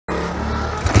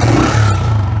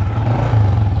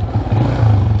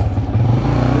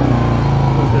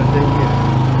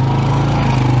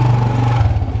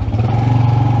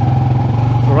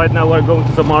we're going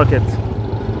to the market,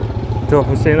 to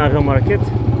Hussein Agha market.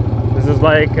 This is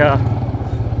like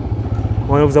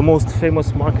one of the most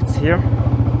famous markets here.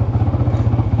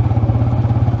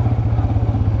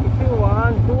 If you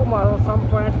want to some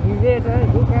point visit,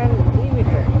 you can leave it.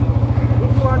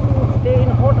 If you want to stay in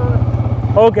hotel,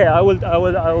 okay, I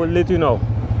will let you know.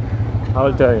 I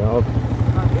will tell you. Okay.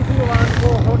 If you want to go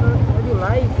hotel, would you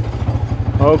like?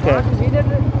 Okay. Want to visit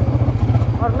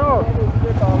or no?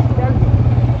 Tell me.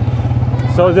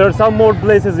 So there are some more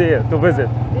places here to visit.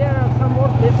 There are some more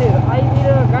places. I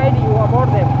will guide you about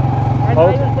them, and I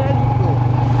will tell you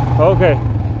too. Okay.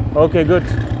 Okay, good.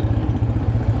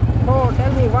 So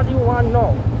tell me what you want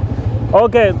now.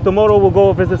 Okay, tomorrow we'll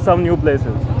go visit some new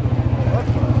places.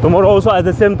 Okay. Tomorrow also at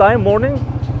the same time, morning?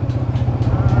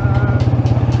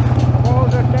 About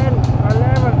 10,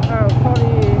 11,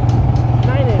 sorry,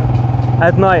 9 a.m.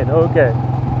 At 9, okay.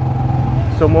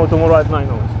 So tomorrow at 9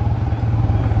 also.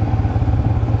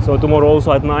 So tomorrow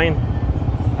also at 9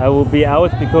 I will be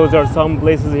out because there are some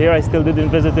places here I still didn't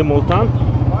visit in Multan.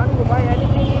 Want to buy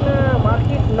anything in the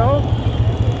market now?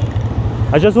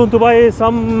 I just want to buy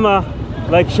some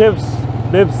like chips,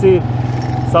 Pepsi,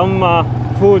 some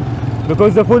food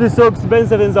because the food is so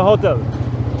expensive in the hotel. Go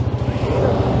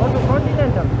to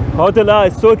Continental. Hotel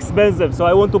is so expensive, so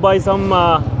I want to buy some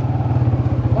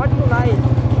What you like?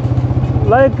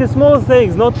 like small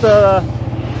things, not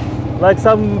like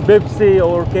some Pepsi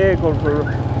or cake or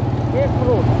Cake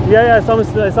fruit. yeah, some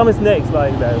snacks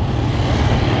like that.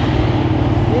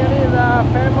 There is a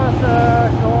famous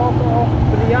shop of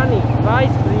biryani,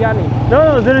 rice biryani.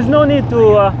 No, there is no need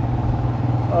to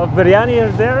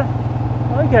biryani there.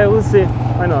 Okay, we'll see.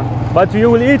 Why not? But you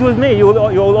will eat with me. You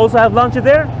will also have lunch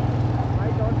there. I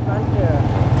don't lunch here.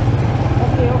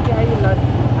 Okay, I will lunch.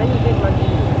 I will take lunch with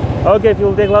you. Okay, if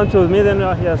you'll take lunch with me, then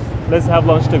yes, let's have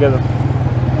lunch together.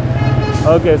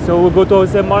 Okay, so we'll go to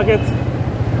Hussein Market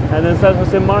and then start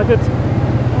Hussein Market. Okay,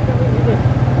 we visit.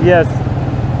 Yes.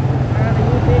 And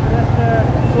you take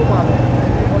rest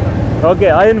tomorrow. Okay,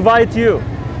 I invite you.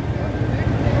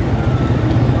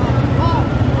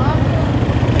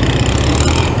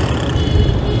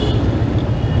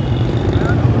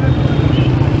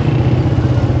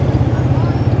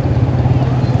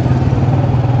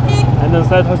 And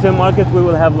inside Hussein Market we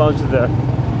will have lunch there.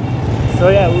 So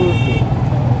yeah, we will see.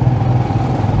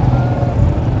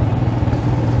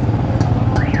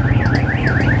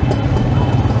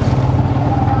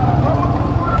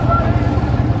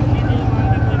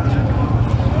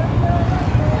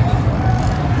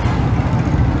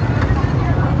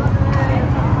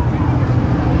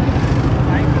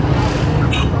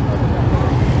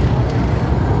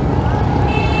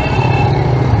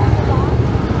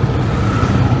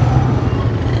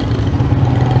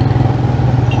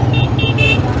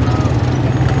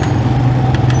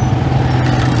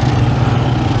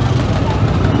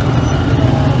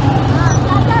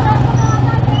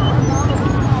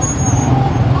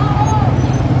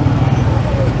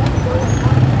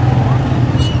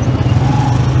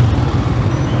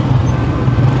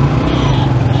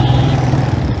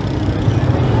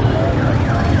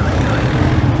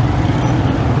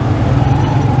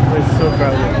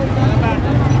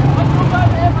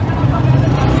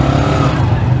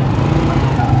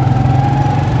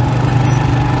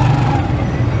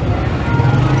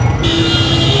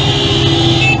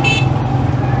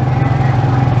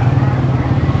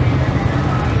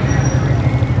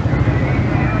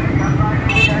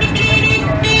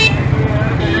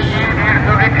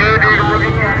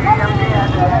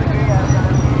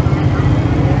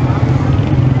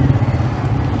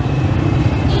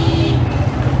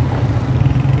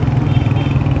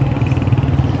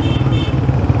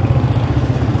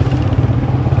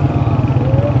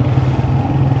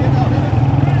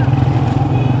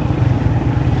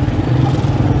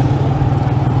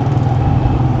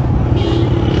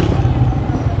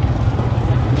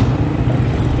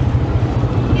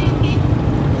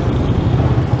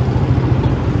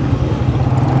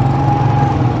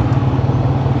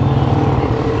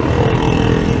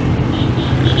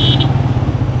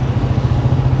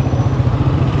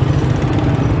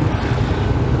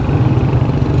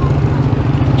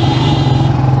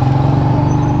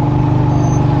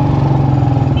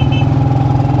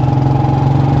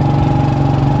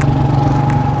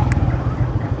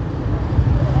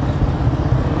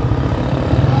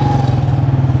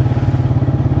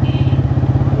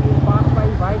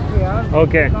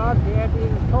 Okay. Because that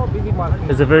is so busy market.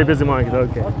 It's a very busy market,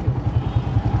 okay. Okay.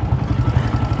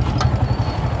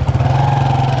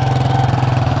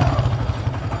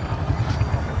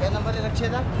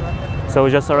 So we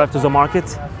just arrived to the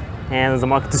market and the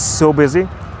market is so busy.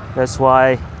 That's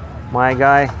why My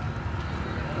guy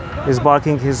is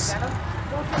parking his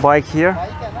bike here.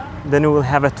 Then we will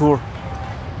have a tour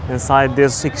inside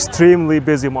this extremely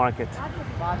busy market.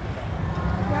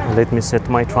 Let me set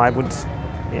my tripod.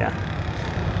 Yeah.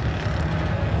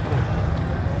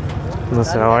 No,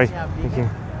 sir, how are you? Thank you.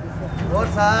 और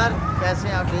sir कैसे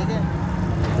हैं आप ठीक हैं?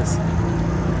 Yes.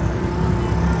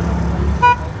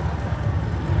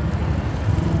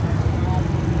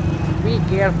 Be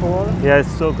careful. Yeah,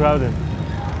 it's so crowded.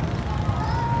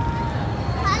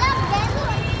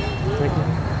 Thank you.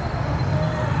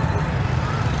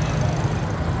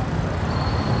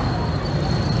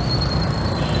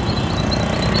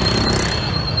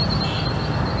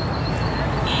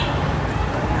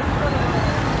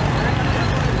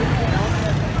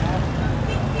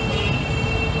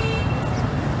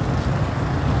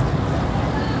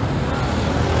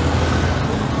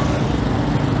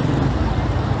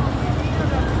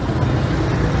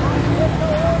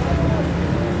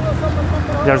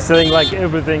 They're selling like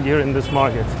everything here in this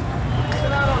market.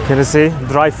 Can you see?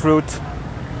 Dry fruit.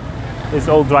 It's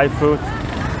all dry fruit.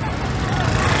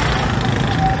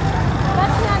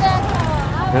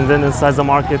 And then inside the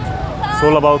market, it's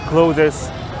all about clothes.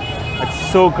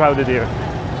 It's so crowded here.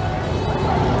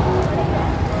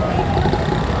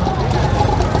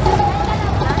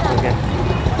 Okay.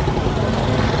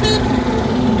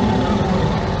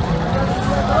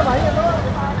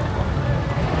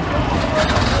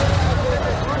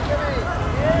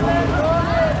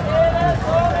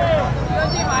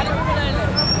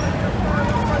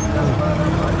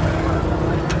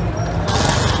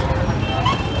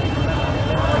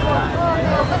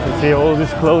 See all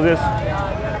these clothes.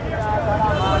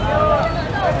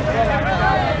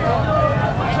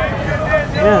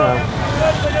 Yeah.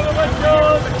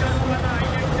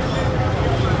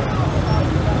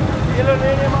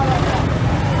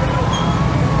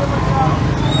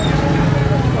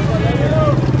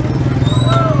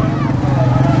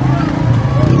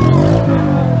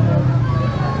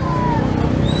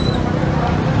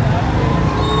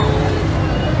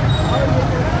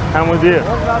 I'm with you.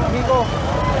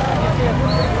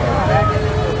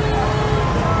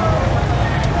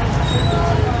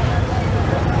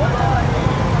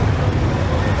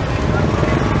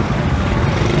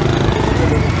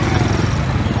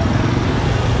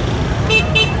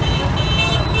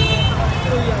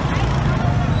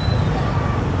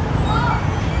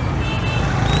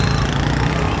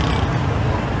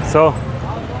 So,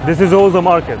 this is all the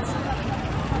market.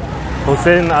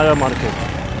 Hussein Aga market.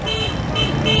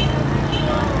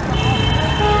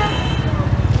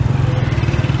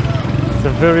 It's a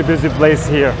very busy place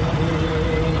here.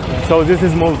 So this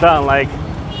is Multan, like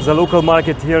the local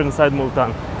market here inside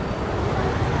Multan.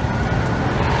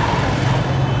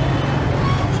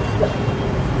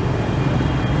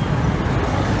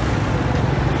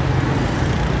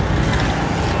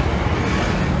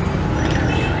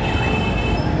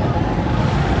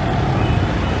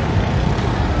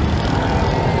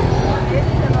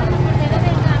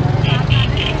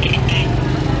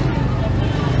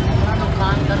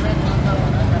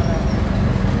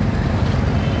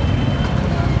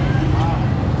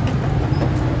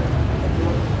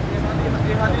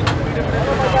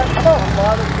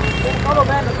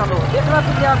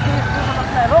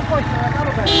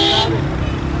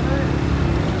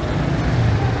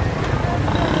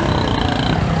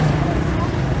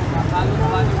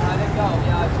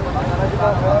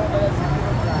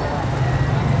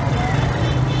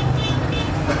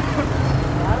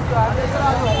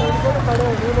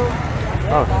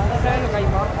 Oh.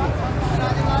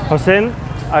 Hussein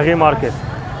Aghi market.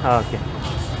 Ah, okay.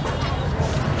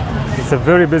 It's a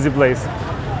very busy place.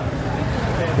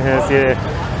 Yes, yeah.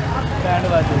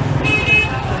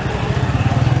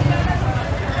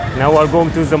 Now we're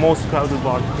going to the most crowded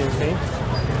part. Can you see?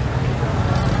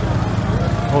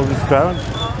 All this crowd.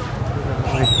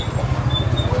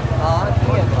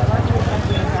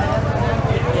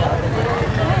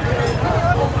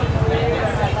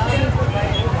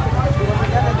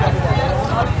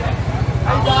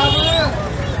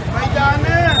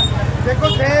 देखो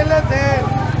cell है cell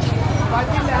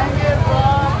बाकी लहंगे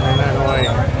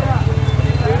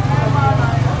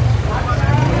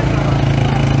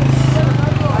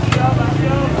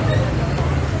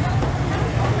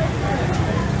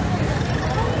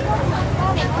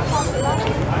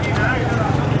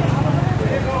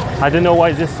I don't know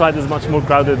why this side is much more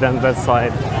crowded than that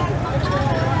side.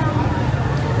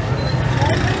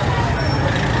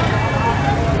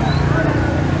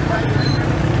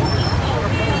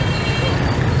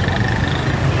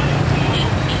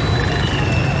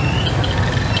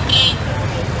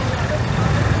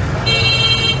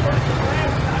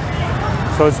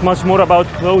 So it's much more about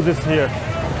clothes here.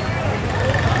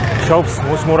 Shops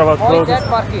much more about How is clothes. that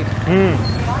market? Hmm.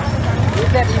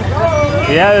 Is that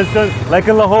interesting? Yeah, it's like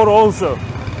in Lahore also.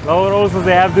 Lahore also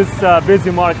they have this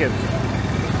busy market.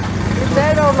 Is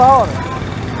that or Lahore?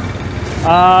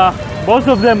 Both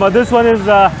of them, but this one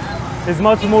is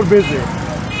much more busy.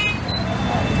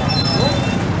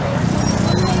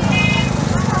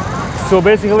 So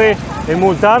basically, in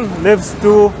Multan lives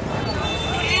 2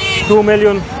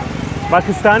 million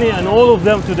Pakistani, and all of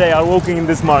them today are working in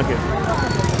this market.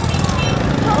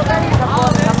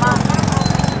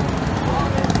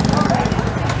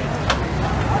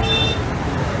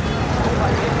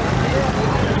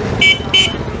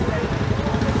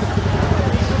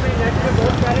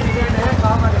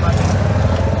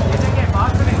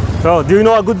 So, do you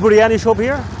know a good biryani shop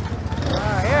here?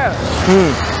 Here.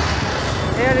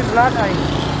 Here is not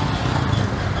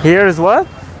nice. Here is what?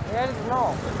 Here is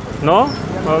no. No?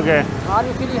 Okay. Are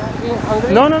you feeling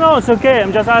hungry? No, no, no, it's okay.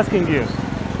 I'm just asking you.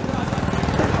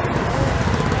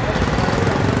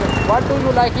 What do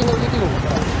you like in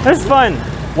eating? It's fine.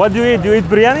 What do you eat? Do you eat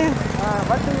biryani?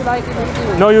 What do you like in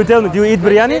eating? No, you tell me. Do you eat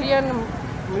biryani? Vegetarian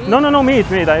meat? No, no, no, meat.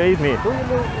 I eat meat. Do you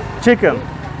do? Chicken.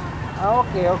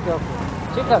 Okay.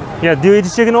 Chicken. Yeah, do you eat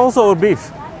chicken also or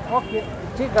beef? Okay,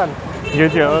 chicken. You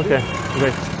do? Okay,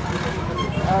 great.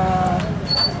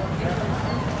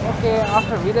 Okay,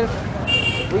 after visit,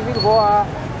 we will go a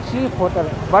cheap hotel,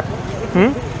 but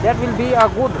that will be a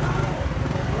good.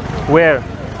 Where?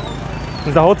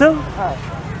 Is the hotel? Uh,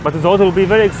 But the hotel will be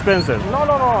very expensive. no,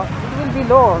 it will be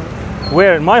low.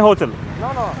 Where? My hotel? No.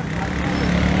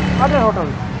 Other hotel.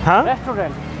 Huh?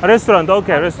 Restaurant. A restaurant,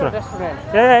 okay, restaurant. Restaurant.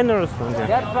 Yeah, in a restaurant, yeah.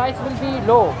 That price will be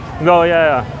low No,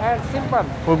 yeah. and simple.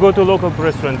 We'll go to local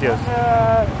restaurant, yes.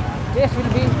 Taste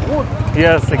will be good.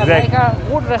 Yes, Like exactly. a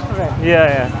good restaurant.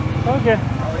 Yeah. Okay.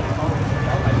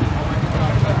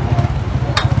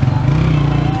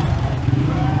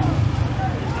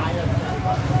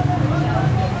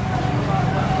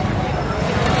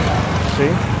 See?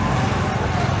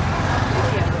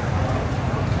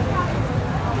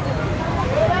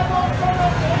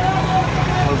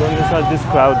 We're going inside this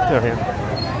crowd area.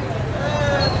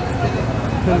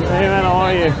 Hey man, how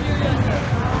are you?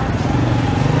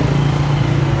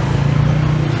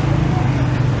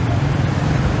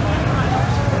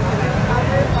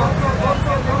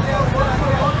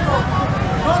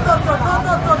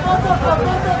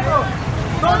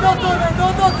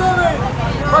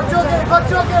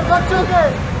 बच्चों के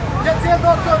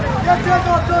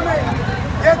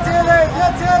ये चेले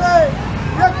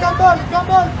ये कमल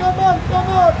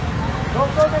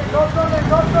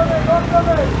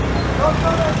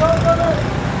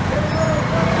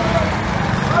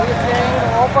We are saying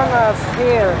open a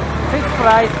sale, fixed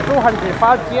price 200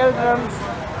 for children's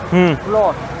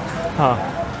clothes. Huh.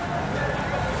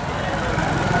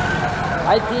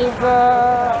 I think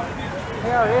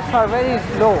here rates are very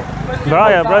low.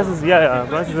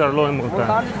 Prices are low in Multan.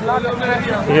 Multan is not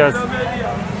expensive. Yes.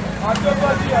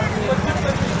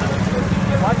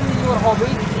 What is your hobby?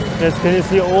 Yes, can you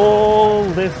see all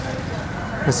this?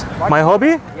 Yes. My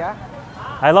hobby? Yeah.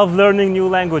 I love learning new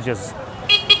languages.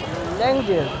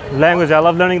 Language. I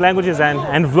love learning languages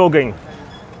and vlogging.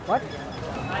 What?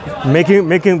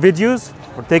 Making videos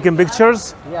or taking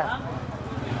pictures Yeah.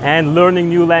 and learning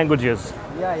new languages.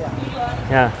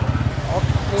 Yeah.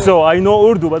 Okay. So I know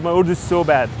Urdu, but my Urdu is so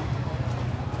bad.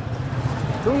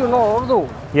 Do you know Urdu?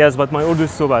 Yes, but my Urdu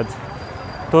is so bad.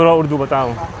 थोड़ा उर्दू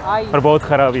बताऊं और बहुत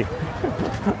खराबी.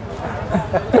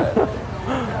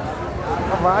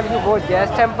 Where you go, Jazz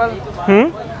Temple?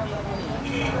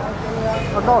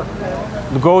 Or not?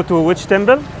 Go to which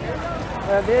temple?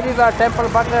 There is a temple,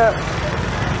 but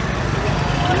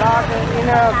not in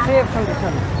a safe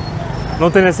condition.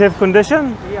 Not in a safe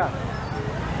condition, Yeah.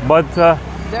 but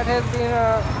That has been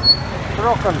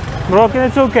broken. broken.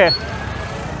 It's okay.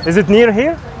 Is it near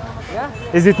here? Yeah.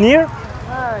 Is it near?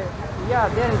 Yeah,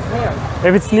 there is near.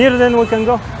 If it's near, then we can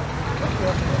go.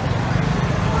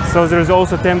 So there is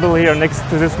also a temple here next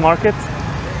to this market.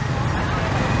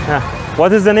 Yeah.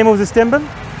 What is the name of this temple?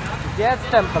 Jazz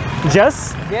Temple.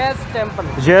 Jazz? Jazz Temple.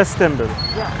 Jazz temple.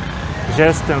 Yeah.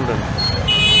 Jazz temple.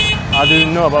 I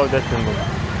didn't know about that temple.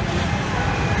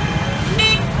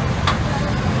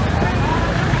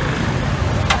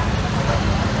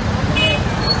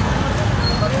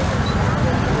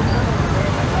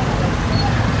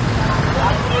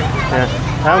 Yeah,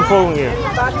 I'm following you.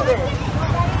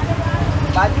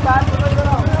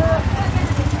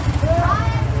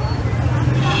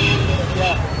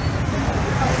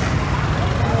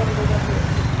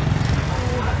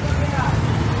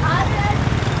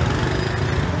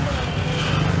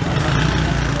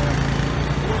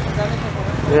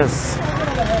 Yes.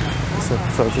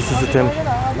 So this is the temple.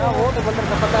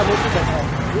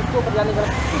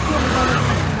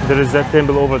 There is that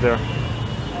temple over there.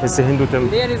 It's a Hindu temple.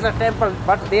 There is a temple,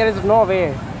 but there is no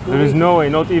way. There is no way,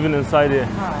 not even inside here.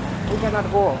 We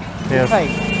cannot go Yes. inside.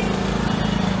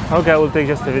 Okay, I will take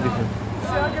just a video.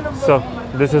 So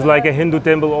this is like a Hindu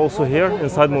temple also here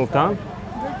inside Multan,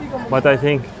 but I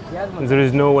think there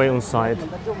is no way inside.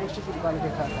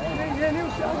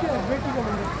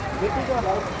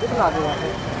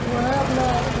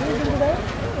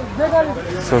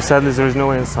 So sadly there is no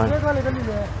way inside.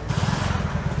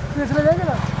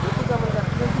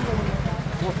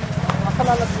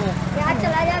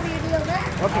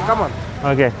 Okay, come on.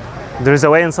 Okay, there is a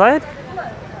way inside?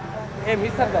 Hey,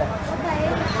 Mr. Guy.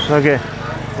 Okay,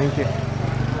 thank you.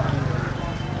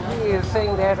 He is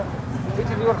saying that which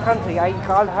is your country. I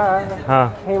called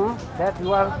him that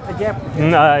you are a Japanese.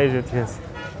 No, Egypt, yes.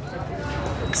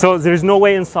 So there is no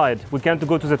way inside. We can't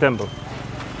go to the temple.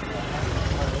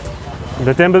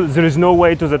 The temple, there is no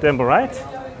way to the temple, right?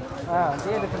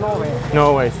 There is no way.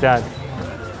 No way, sad.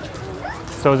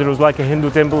 So there was like a Hindu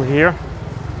temple here,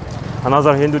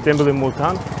 another Hindu temple in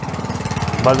Multan,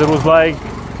 but there was like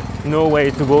no way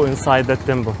to go inside that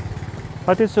temple.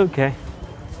 But it's okay.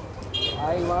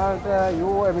 I want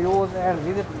you amuse and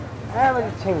visit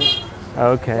everything.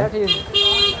 Okay. That is.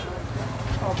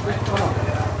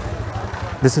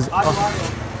 This is.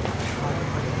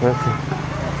 Okay.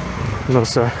 No,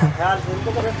 sir.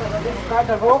 Start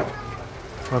the rope.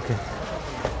 Okay.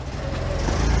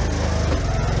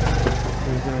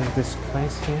 There is this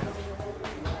place here.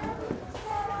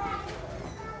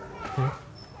 Okay.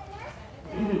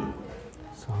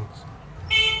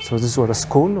 So this is what, a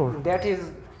school or? That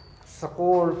is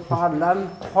school for learn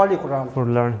Holy Quran. For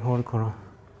learning Holy Quran.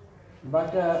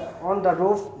 But on the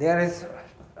roof there is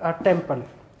a temple.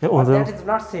 Yeah, But on that the, is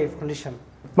not safe condition.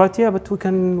 but yeah, but we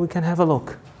can have a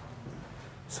look.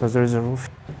 So there is a roof.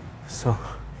 So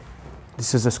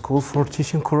this is a school for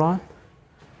teaching Quran.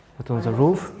 But on the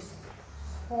roof.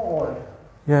 Old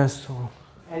Yes. So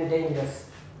and dangerous.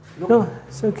 Look. no,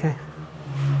 it's okay.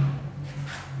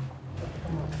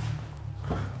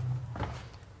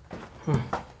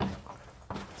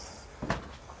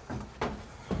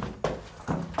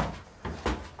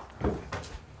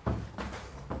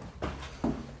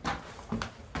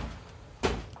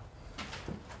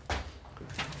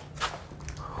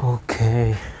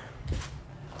 Okay.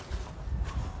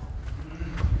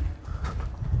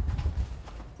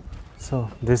 So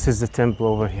this is the temple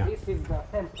over here. This is the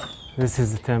temple. This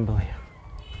is the temple here.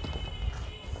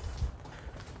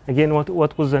 Again,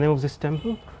 what was the name of this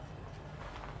temple?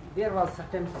 There was a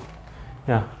temple,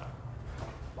 Yeah.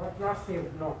 but not safe.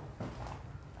 No.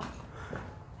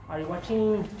 Are you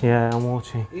watching? Yeah, I'm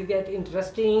watching. Is that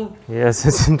interesting? Yes,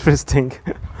 it's interesting.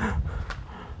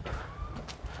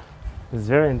 It's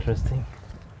very interesting.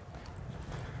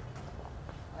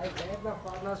 I gave the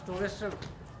foreigners tourists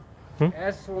Hmm?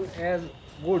 as soon as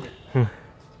good.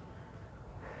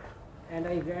 And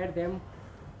I guide them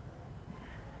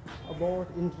about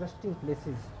interesting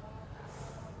places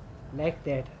like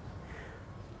that.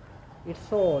 It's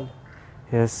so old.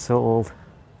 Yes, so old.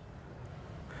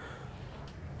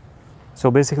 So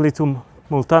basically, to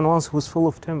Multan once was full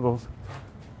of temples,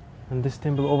 and this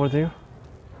temple over there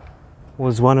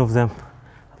was one of them,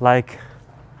 like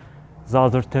the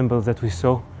other temple that we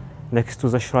saw next to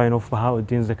the shrine of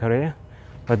Bahauddin Zakaria.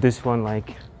 But this one,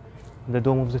 like the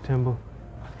dome of the temple,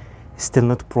 is still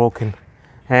not broken,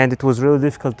 and it was really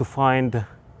difficult to find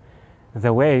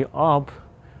the way up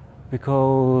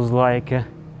because, like,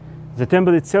 the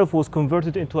temple itself was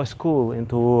converted into a school,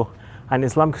 into an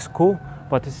Islamic school,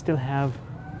 but it still have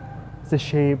the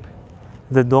shape,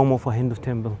 the dome of a Hindu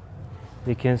temple.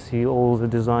 You can see all the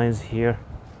designs here,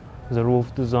 the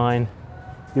roof design.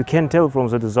 You can tell from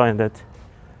the design that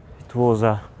it was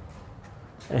a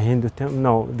Hindu temple.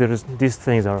 No, these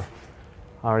things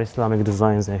are Islamic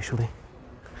designs actually.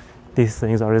 These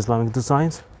things are Islamic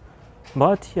designs,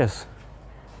 but yes,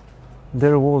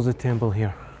 there was a temple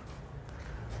here.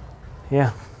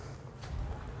 Yeah.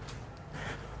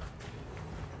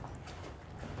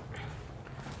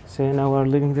 So now we're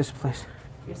leaving this place.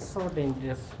 It's so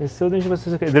dangerous. It's still dangerous,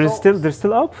 but it's okay. They're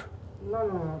still up?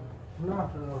 No.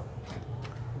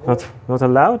 Not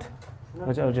allowed?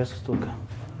 I'll just look.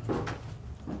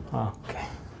 Okay.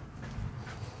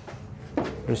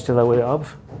 There's still a way up,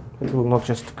 but we will not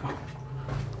just go.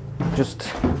 Just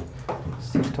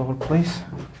stick to our place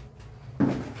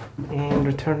and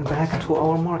return back to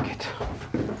our market.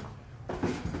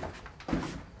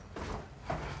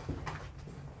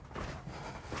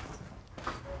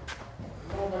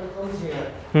 Nobody comes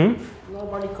here. Hmm?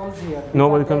 Nobody here.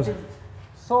 Nobody because comes. that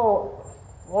is so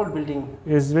old building.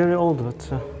 It's very old,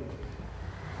 but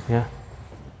yeah.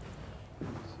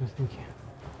 So thank you.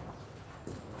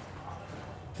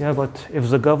 Yeah, but if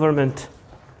the government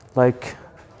like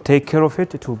take care of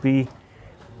it, it will be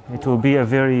a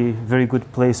very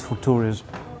good place for tourism.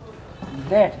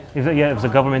 That If the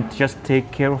government just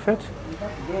take care of it,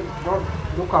 they don't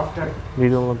look after. they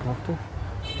don't look after.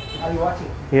 Are you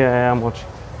watching? Yeah, I'm watching.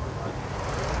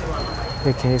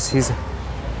 Okay, see,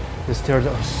 the stairs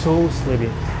are so slippery.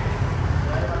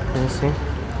 Can you see?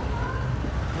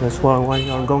 That's why when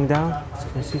you're going down,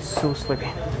 you can see it's so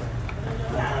slippery.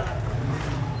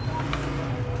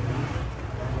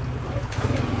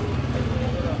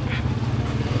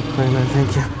 Very nice,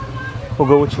 thank you. We'll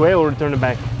go which way or return it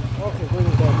back? Okay,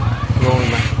 going there. Going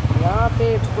back. यहाँ पे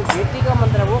बेटी का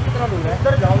मंदिर है, वो कितना दूर है?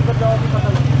 उधर जाओ भी पता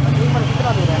नहीं। पर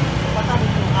कितना दूर है? पता नहीं।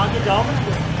 आगे जाओ ना,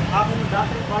 आप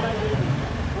रात्रि 12 बजे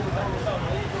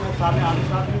वो सामने आगे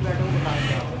साथ में बैठे हुए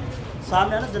बताएंगे।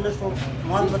 सामने है ना जनरल स्टोर,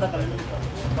 वहाँ पता कर लेंगे।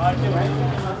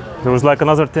 There was like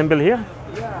another temple here?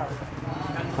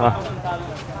 Yeah. Ah.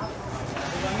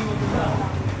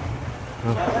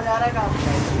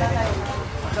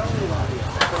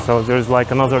 So there's like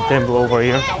another temple over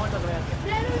here.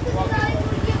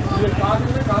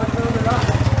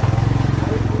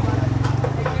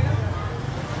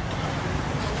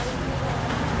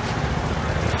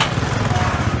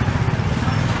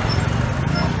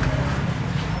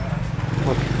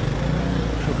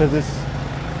 Look at this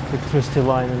electricity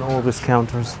line and all these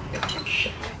counters.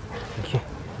 Okay.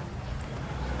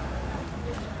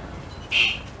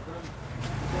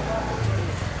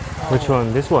 Which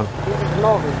one? This one?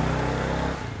 No way.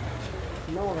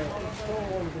 No way.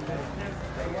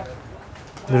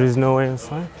 There is no way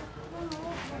inside?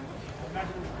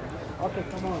 Okay,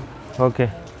 come on. Okay.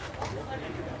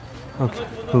 Okay.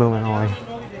 Lumen away.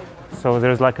 So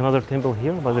there's like another temple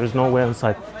here, but there's no way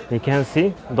inside. You can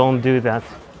see? Don't do that.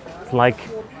 It's like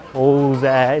all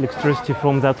the electricity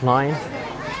from that line.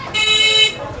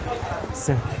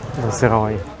 So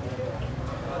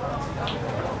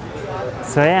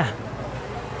yeah,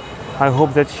 I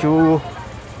hope that you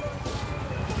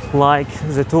like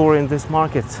the tour in this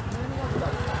market.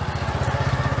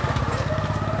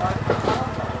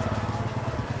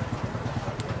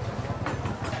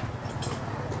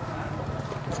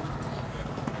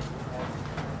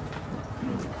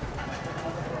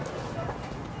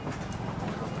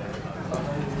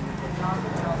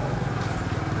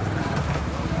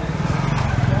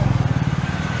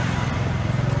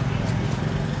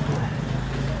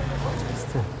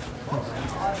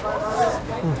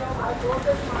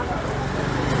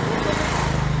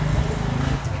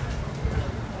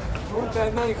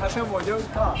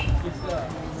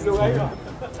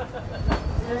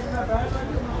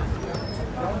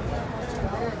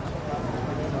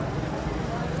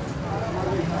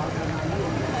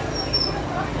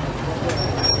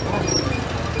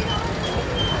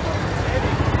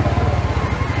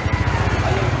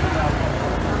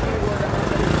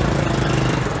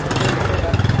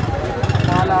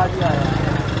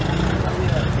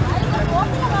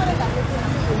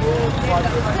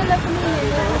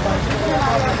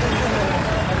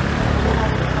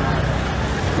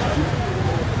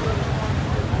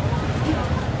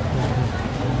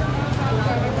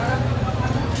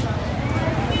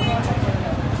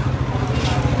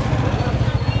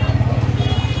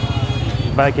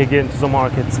 Back again to the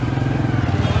market.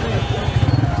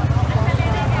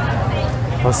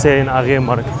 Hussein Aghe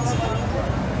market.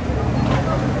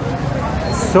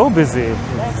 It's so busy.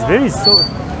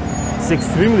 It's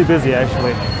extremely busy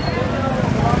actually.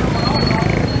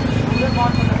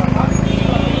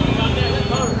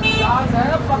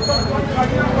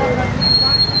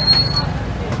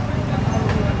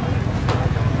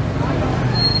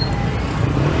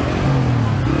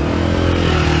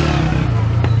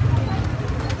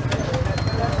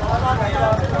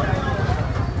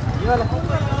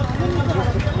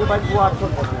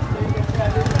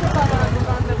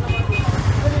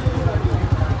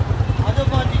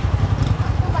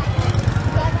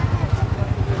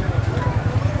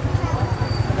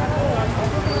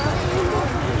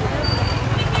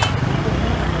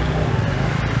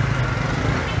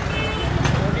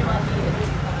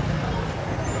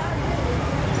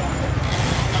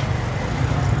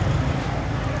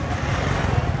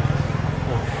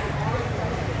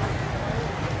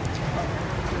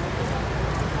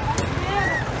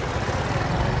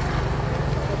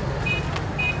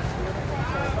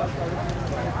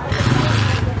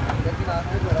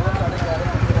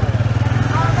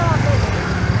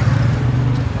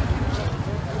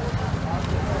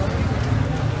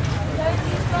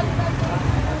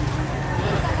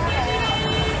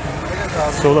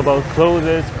 It's all about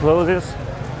clothes,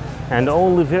 and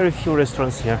only very few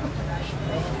restaurants here.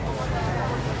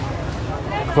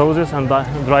 Clothes and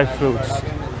dry fruits.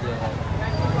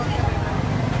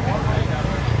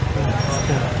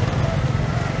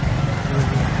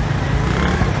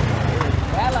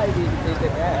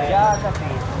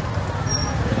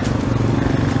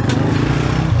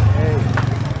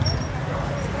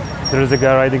 There is a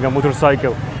guy riding a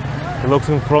motorcycle. He looks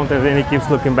in front and then he keeps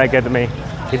looking back at me.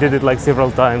 He did it like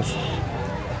several times.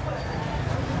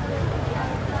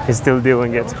 He's still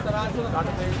doing it.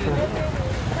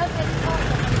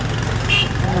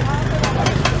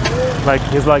 Like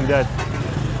he's like that.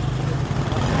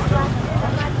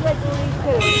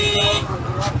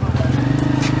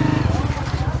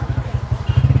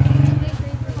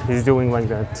 He's doing like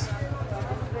that.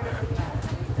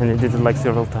 And he did it like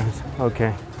several times.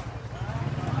 Okay.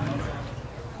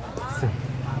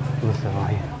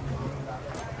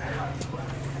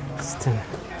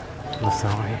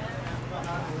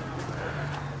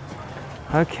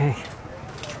 Okay.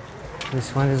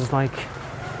 This one is like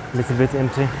a little bit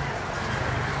empty.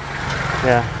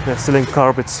 Yeah, they're selling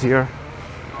carpets here,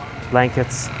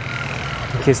 blankets,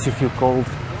 in case you feel cold.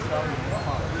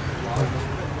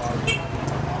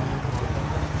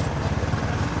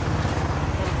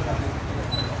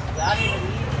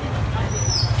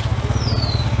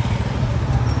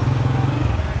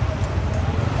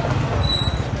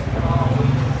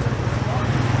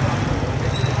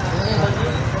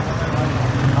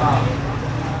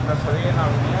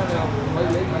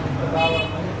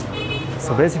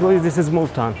 So basically this is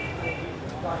Multan.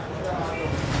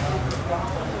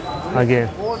 Again.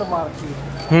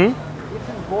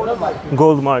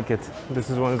 Gold market. This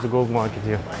is one of the gold market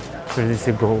here. Where you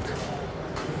see gold.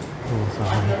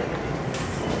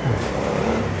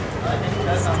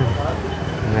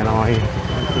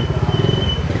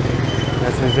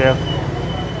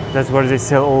 That's where they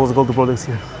sell all those gold products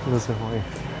here.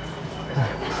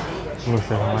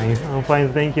 I'm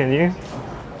fine, thank you. And you?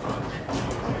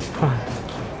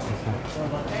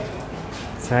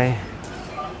 Say,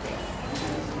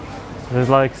 there's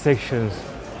like sections,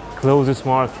 clothes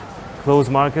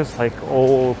markets, like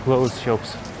all clothes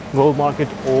shops, gold market,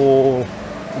 all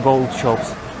gold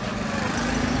shops.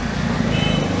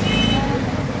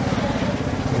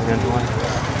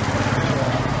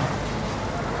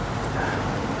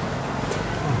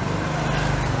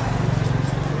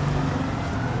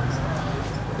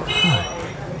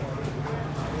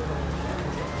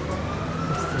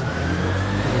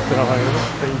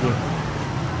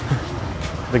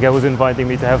 The guy was inviting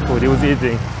me to have food. He was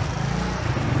eating.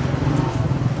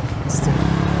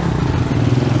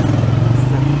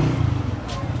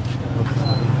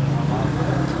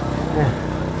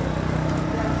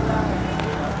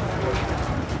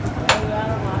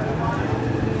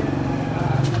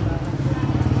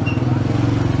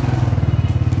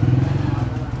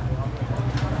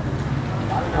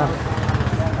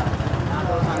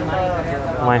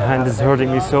 My hand is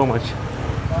hurting me so much.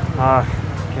 I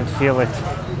can feel it.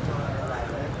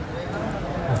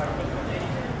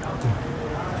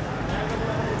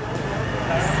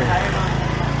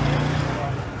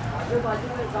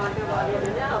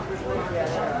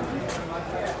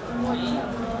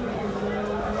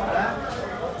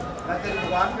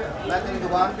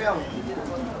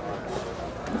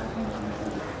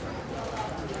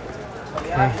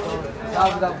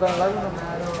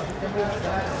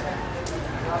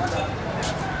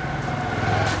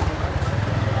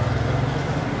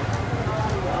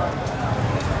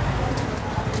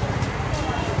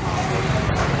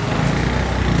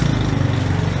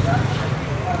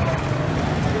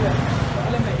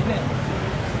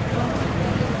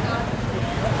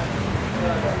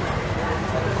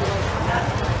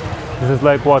 This is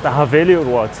like what, a Haveli or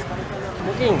what?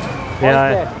 Looking.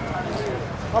 Yeah.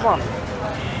 Come on.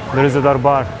 There is a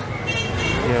darbar.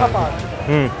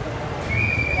 Yeah.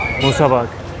 Musabak.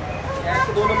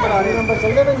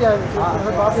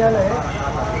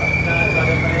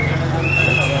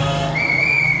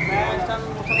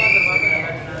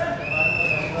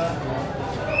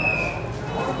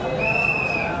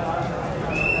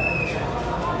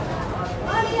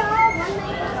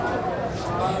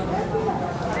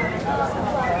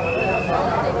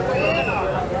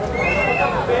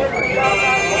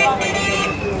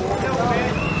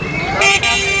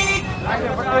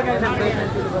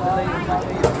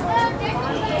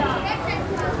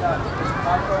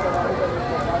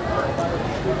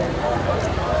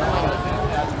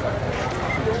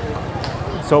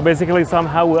 So basically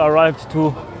somehow we arrived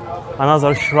to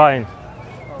another shrine,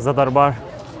 the Darbar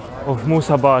of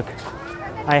Musa Bak.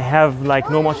 I have like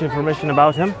no much information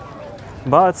about him.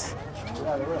 but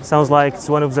sounds like it's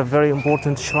one of the very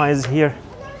important shrines here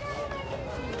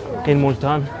in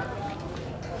Multan.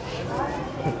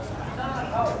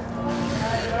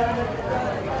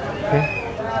 Okay,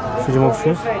 should you move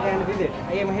shoes? And visit.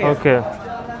 I am here. Okay.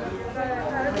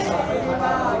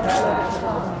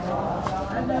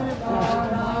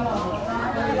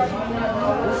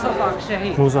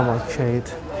 Musamak Shahid.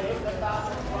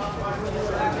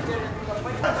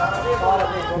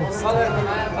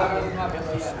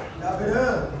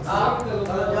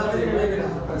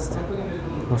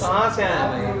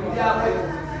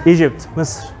 Egypt,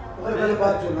 Misr.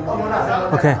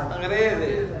 Okay.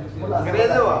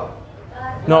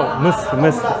 No,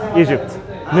 Misr, Egypt.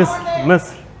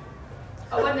 Misr.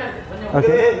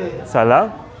 Okay.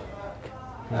 Salam.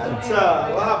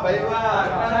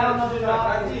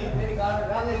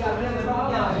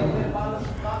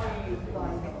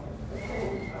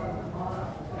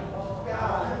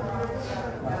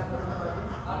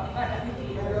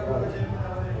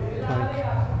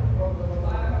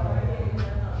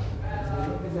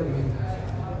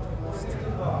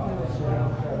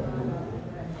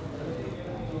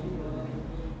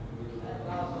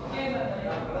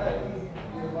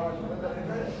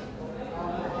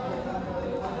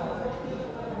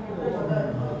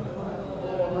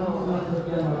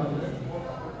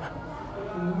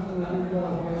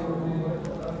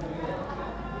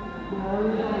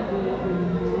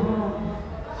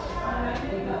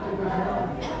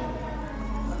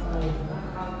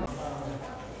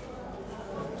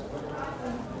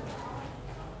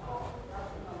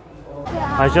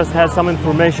 I just had some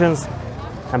information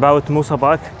about Musa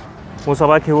Bak. Musa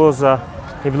Bak,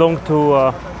 he belonged to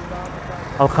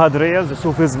Al-Qadriya,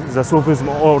 the Sufism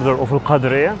order of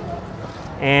Al-Qadriya,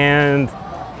 and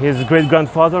his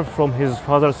great-grandfather from his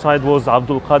father's side was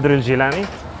Abdul Qadir al-Jilani,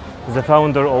 the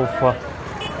founder of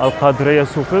Al-Qadriya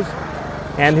Sufis,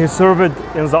 and he served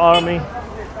in the army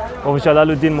of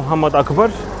Jalaluddin Muhammad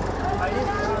Akbar.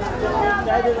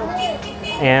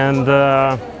 And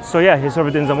so yeah, he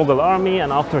served in the Mughal army,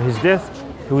 and after his death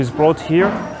he was brought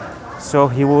here. So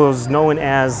he was known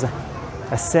as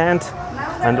a saint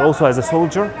and also as a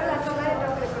soldier,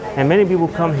 and many people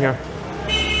come here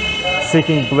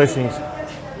seeking blessings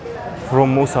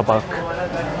from Musa Bak.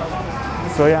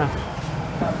 So yeah,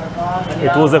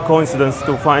 it was a coincidence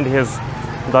to find his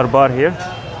darbar here,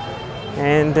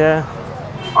 and yeah,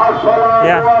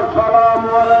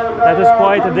 that is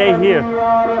quite a day here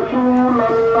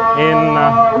in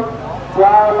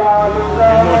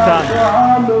Multan.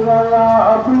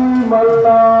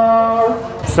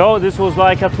 So this was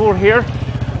like a tour here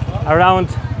around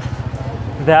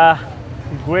the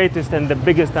greatest and the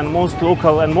biggest and most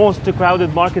local and most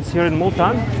crowded markets here in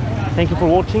Multan. Thank you for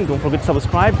watching. Don't forget to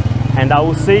subscribe, and I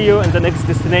will see you in the next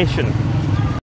destination.